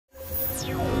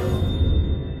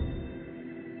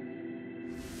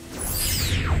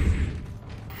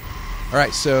All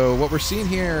right, so what we're seeing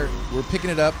here, we're picking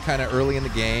it up kind of early in the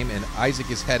game, and Isaac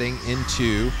is heading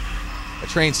into a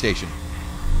train station.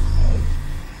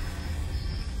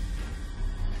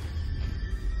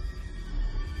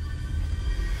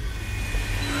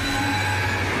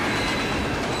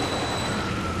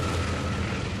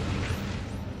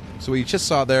 So what you just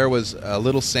saw there was a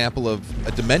little sample of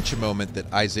a dementia moment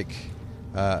that Isaac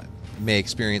may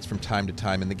experience from time to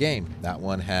time in the game. That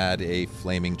one had a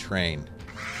flaming train.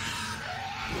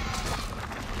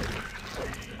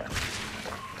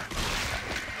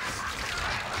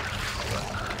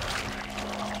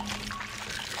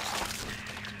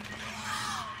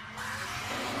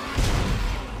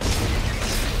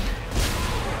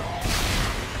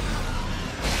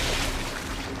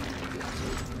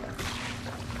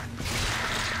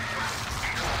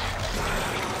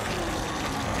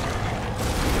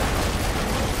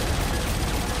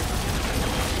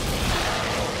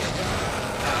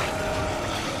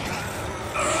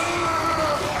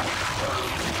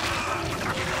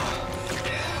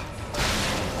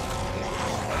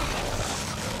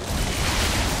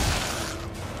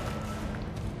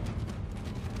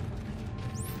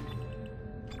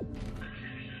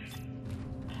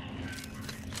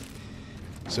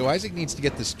 So Isaac needs to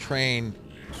get this train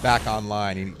back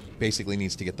online. He basically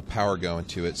needs to get the power going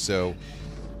to it. So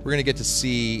we're going to get to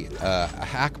see a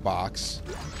hack box,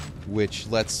 which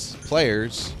lets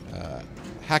players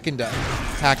hack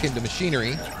into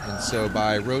machinery. And so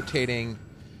by rotating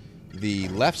the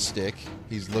left stick,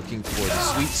 he's looking for the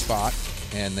sweet spot,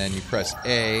 and then you press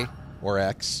A or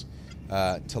X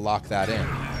to lock that in.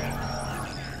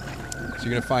 So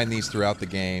you're going to find these throughout the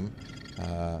game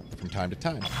from time to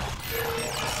time.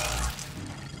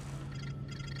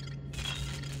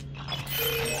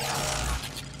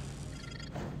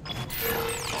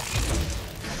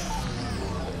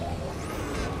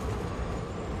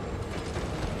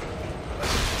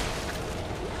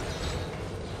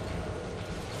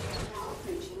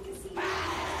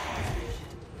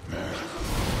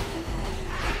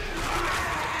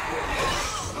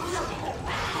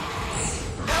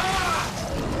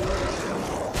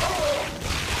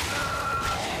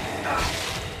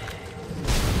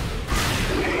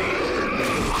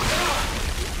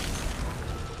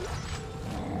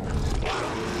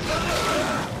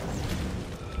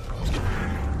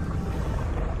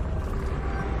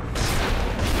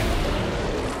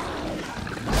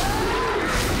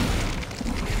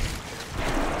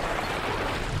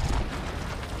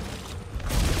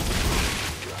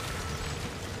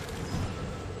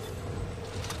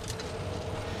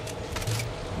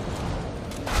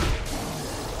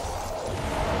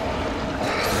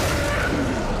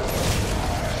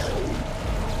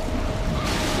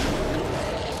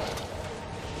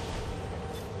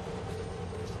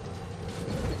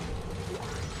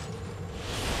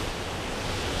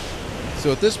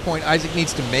 So at this point, Isaac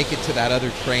needs to make it to that other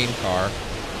train car,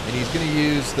 and he's going to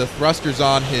use the thrusters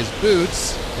on his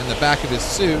boots and the back of his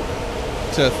suit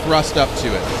to thrust up to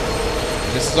it.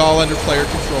 And this is all under player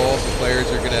control, so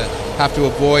players are going to have to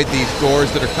avoid these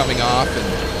doors that are coming off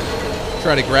and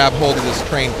try to grab hold of this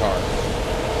train car.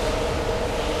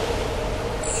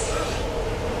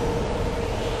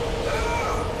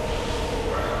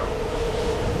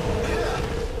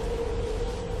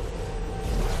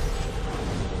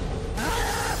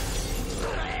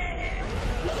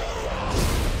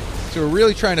 So we're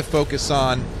really trying to focus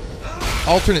on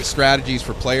alternate strategies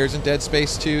for players in Dead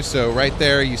Space 2. So right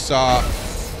there you saw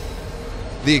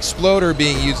the exploder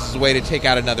being used as a way to take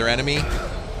out another enemy.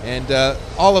 And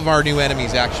all of our new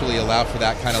enemies actually allow for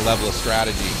that kind of level of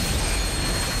strategy.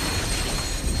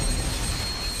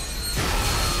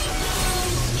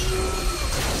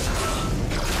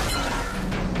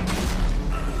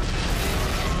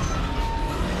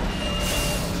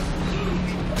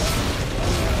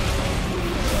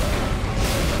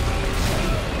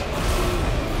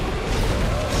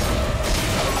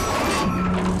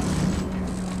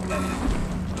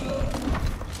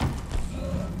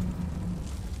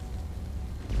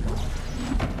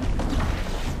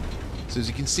 So as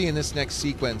you can see in this next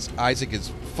sequence, Isaac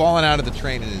is fallen out of the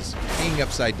train and is hanging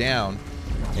upside down,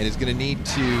 and is going to need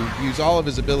to use all of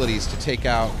his abilities to take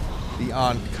out the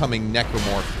oncoming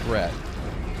necromorph threat.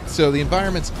 So the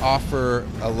environments offer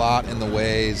a lot in the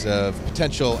ways of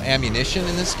potential ammunition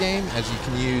in this game, as you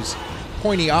can use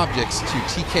pointy objects to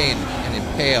TK and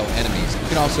impale enemies. You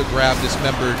can also grab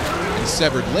dismembered and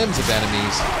severed limbs of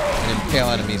enemies and impale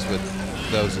enemies with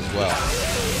those as well.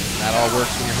 That all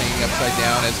works when you're hanging upside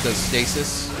down, as does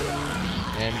stasis,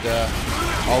 and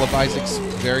all of Isaac's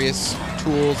various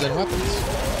tools and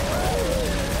weapons.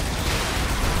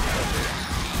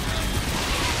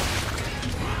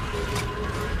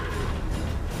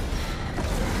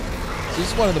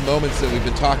 This is one of the moments that we've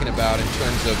been talking about in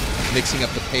terms of mixing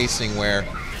up the pacing where,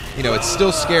 you know, it's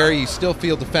still scary, you still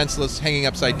feel defenseless hanging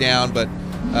upside down, but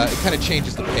it kind of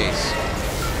changes the pace.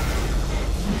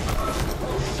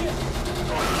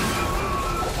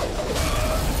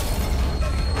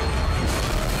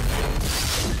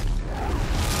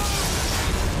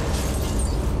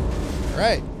 All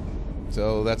right,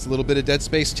 so that's a little bit of Dead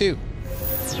Space 2.